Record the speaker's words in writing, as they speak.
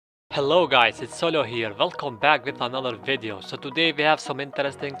Hello guys, it's Solo here. Welcome back with another video. So today we have some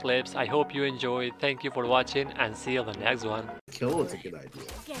interesting clips. I hope you enjoy. Thank you for watching and see you on the next one. Kill is a good idea.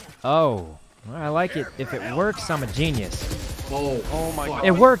 Oh, well, I like it. If it works, I'm a genius. Oh my god.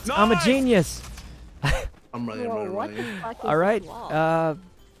 It worked. Nice! I'm a genius. I'm running. All right. Oh,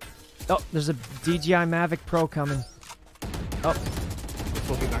 there's a DJI Mavic Pro coming.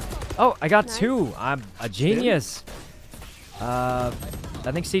 Oh, I got two. I'm a genius.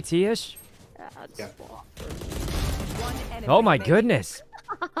 I think CT-ish. Yeah. Oh my goodness.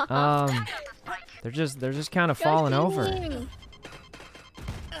 They're just kind of falling over.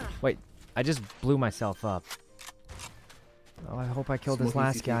 Wait, I just blew myself up. Oh, I hope I killed this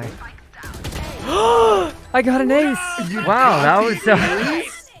last guy. I got an ace. Wow, that was.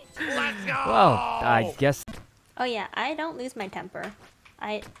 Well, I guess. Oh yeah, I don't lose my temper.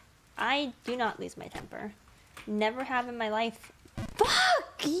 I do not lose my temper. Never have in my life.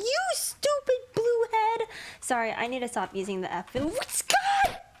 Fuck you, stupid blue head! Sorry, I need to stop using the F. What's God?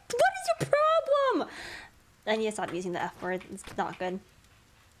 What is your problem? I need to stop using the F word. It's not good.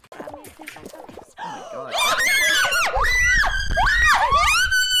 Oh my god.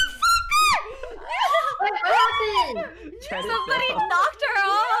 What happened? Somebody knocked her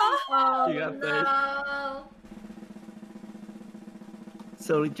off. Oh, you got no.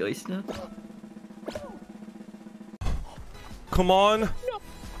 So rejoice now. Come on. No.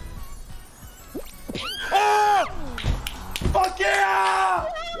 Oh! Fuck yeah!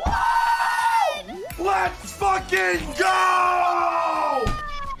 Let's fucking go! Oh,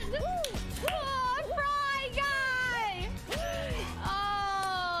 Fry guy!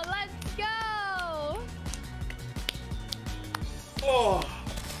 Oh, let's go! Oh.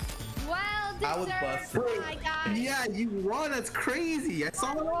 Well was deserved, busted. Fry guy. Yeah, you won. That's crazy. I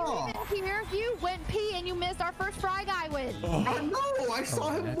saw it all. Here, you went pee and you missed our first Fry guy win. I know. I saw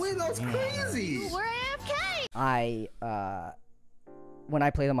him win. That was crazy. We're AFK. When I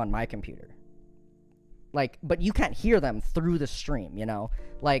play them on my computer, like, but you can't hear them through the stream, you know,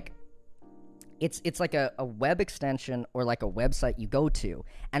 like it's like a web extension or like a website you go to,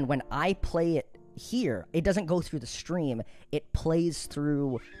 and when I play it here, it doesn't go through the stream, it plays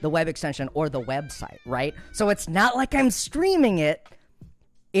through the web extension or the website, right? So it's not like I'm streaming it.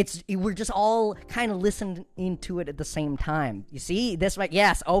 We're just all kind of listening to it at the same time. You see this? Like,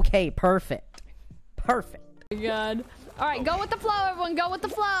 yes, okay, perfect. Perfect. Oh my God. All right, go with the flow, everyone. Go with the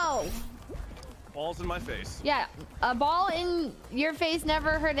flow. Balls in my face. Yeah, a ball in your face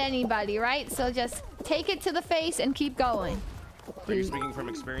never hurt anybody, right? So just take it to the face and keep going. Are you speaking from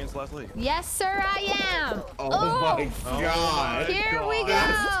experience, Leslie? Yes, sir, I am. Oh my god. Here we go.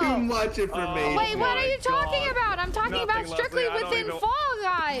 That's too much information. Wait, what are you talking about? I'm talking about strictly within Fall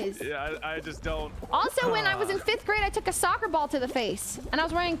Guys. Yeah, I just don't. Also, when I was in 5th grade, I took a soccer ball to the face. And I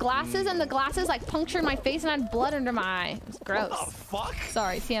was wearing glasses, and the glasses, like, punctured my face, and I had blood under my eye. It was gross. What the fuck?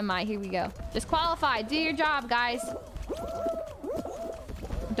 Sorry, TMI. Here we go. Disqualified. Do your job, guys.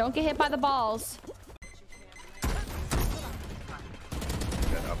 Don't get hit by the balls.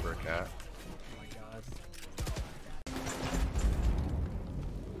 That uppercut.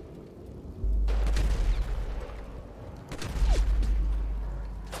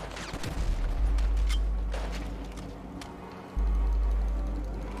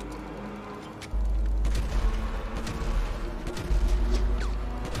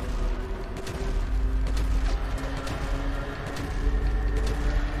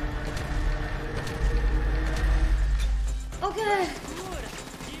 Okay.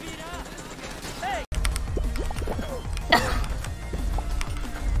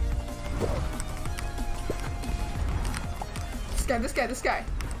 This guy.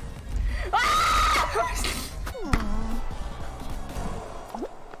 Ah!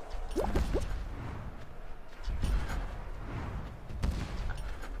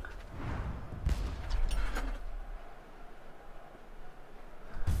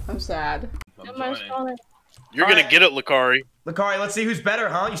 I'm sad. You're gonna get it, Lakari. Lakari, let's see who's better,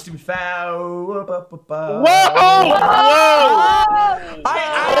 huh? You stupid foul. Whoa! Whoa!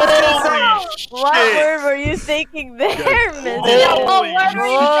 What word were you thinking there, Mister?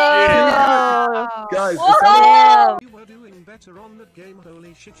 Guys, you were doing better on that game.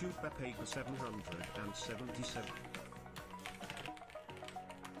 Holy shit, you paid for 777.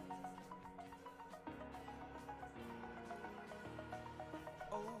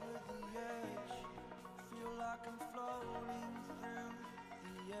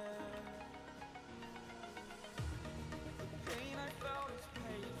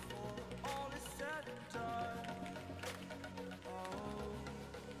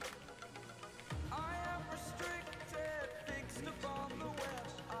 I am restricted, fixed upon the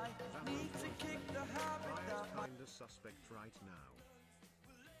west. I suspect right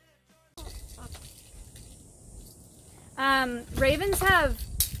now. Ravens have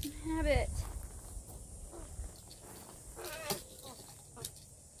it.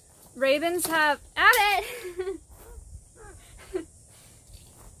 Ravens have Abbott.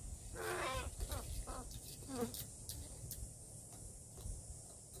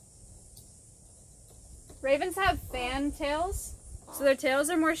 Ravens have fan tails, so their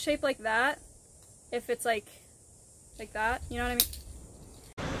tails are more shaped like that. If it's like that, you know what I mean?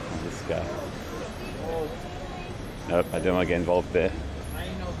 This guy. Nope, I don't want to get involved there.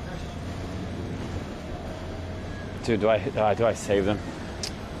 Dude, do I save them?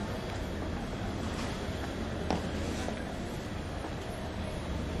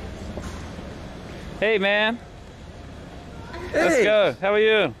 Hey, man. Hey. Let's go. How are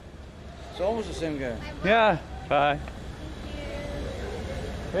you? It's almost the same guy. Yeah. Bye.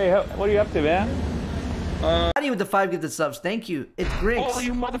 Hey, what are you up to, man? Not even the 5 gifted subs. Thank you. It's great. All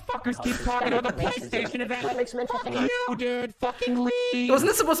you motherfuckers keep talking about the PlayStation event. That makes me interesting. You dude, fucking leave. Wasn't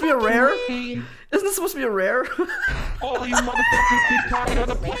this supposed to be a rare? Isn't this supposed to be a rare? All you motherfuckers keep talking about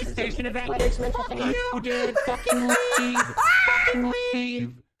the PlayStation event. That makes me interesting. You dude, fucking leave. Fucking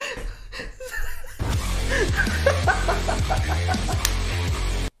leave.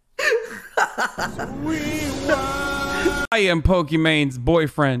 I am Pokemon's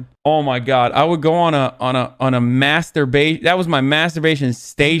boyfriend. Oh my god, I would go on a masturbation. That was my masturbation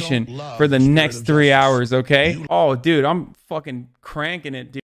station for the next 3 hours. Okay. Oh, dude, I'm fucking cranking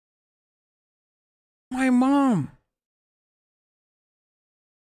it, dude. My mom.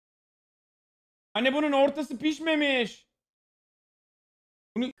 Anne bunun ortası pişmemiş.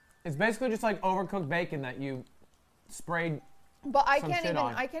 It's basically just like overcooked bacon that you sprayed. But I some can't shit even.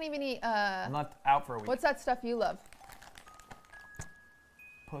 on. I can't even eat. I'm not out for a week. What's that stuff you love?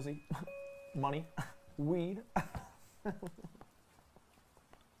 Pussy, money, weed. Oh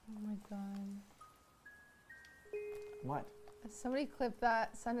my god. What? Somebody clip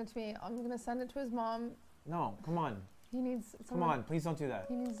that. Send it to me. I'm gonna send it to his mom. No, come on. He needs. Come on, please don't do that.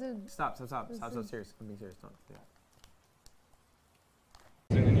 He needs to. Stop. Serious. I'm being serious. Don't do that.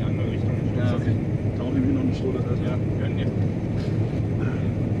 In die andere Richtung. Ja, okay. Tauchen wir noch eine Stunde. Ja, gönnen dir.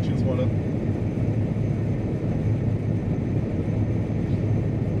 Tschüss, Wolle.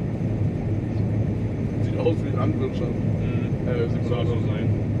 Sieht aus wie Landwirtschaft. Sieht soll so sein.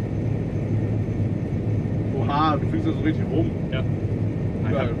 Oha, du fliegst ja so richtig rum. Ja.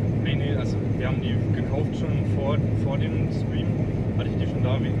 Also wir haben die gekauft schon vor dem Stream. Hatte ich die schon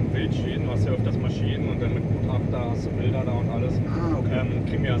da wegen Wildschäden. Du hast ja öfters mal Schäden und dann mit Gutachter hast du Bilder da und alles. Ah, okay.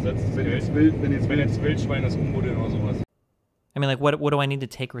 Kriegen wir ersetzt. Wenn jetzt Wildschwein das umbuddeln oder sowas. I mean, like, what do I need to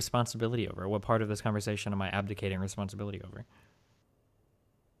take responsibility over? What part of this conversation am I abdicating responsibility over?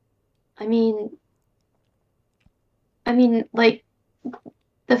 I mean, like,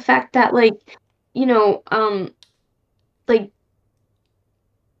 the fact that, like, you know, like,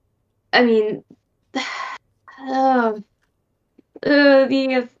 I mean,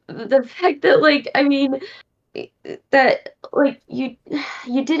 the fact that, like, I mean, that, like, you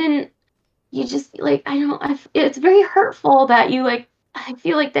just, like, it's very hurtful that you, like, I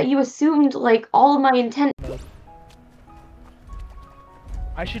feel like that you assumed, like, all of my intent.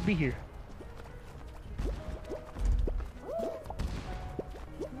 I should be here.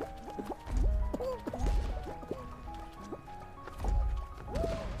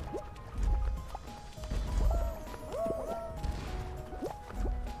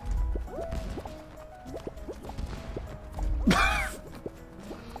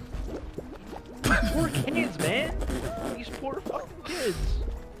 Poor kids, man. These poor fucking kids.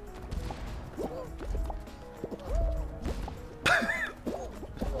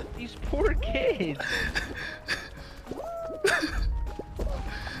 These poor kids.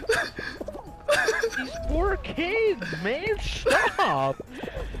 These poor kids, man. Stop.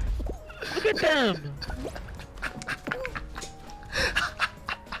 Look at them.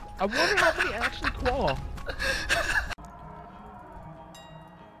 I wonder how many actually claw.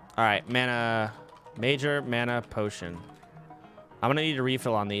 Alright, major mana potion. I'm gonna need a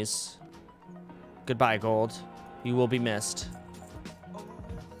refill on these. Goodbye, gold. You will be missed.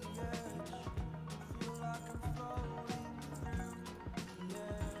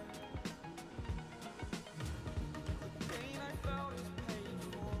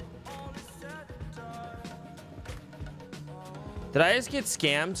 Did I just get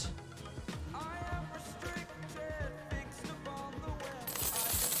scammed?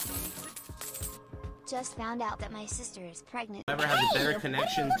 Just found out that my sister is pregnant. Whoever has a better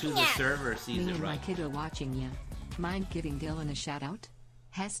connection to the server sees Me it and my right. kid are watching you. Mind giving Dylan a shout out?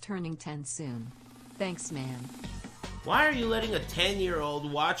 Hess turning 10 soon. Thanks, man. Why are you letting a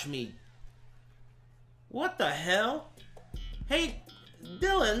 10-year-old watch me? What the hell? Hey,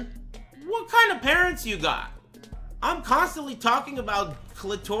 Dylan, what kind of parents you got? I'm constantly talking about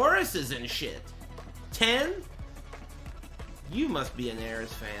clitorises and shit. 10? You must be an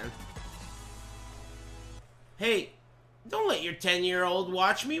Ares fan. Hey, don't let your 10-year-old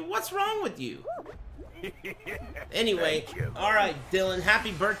watch me. What's wrong with you? Anyway, alright, Dylan,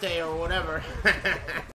 happy birthday or whatever.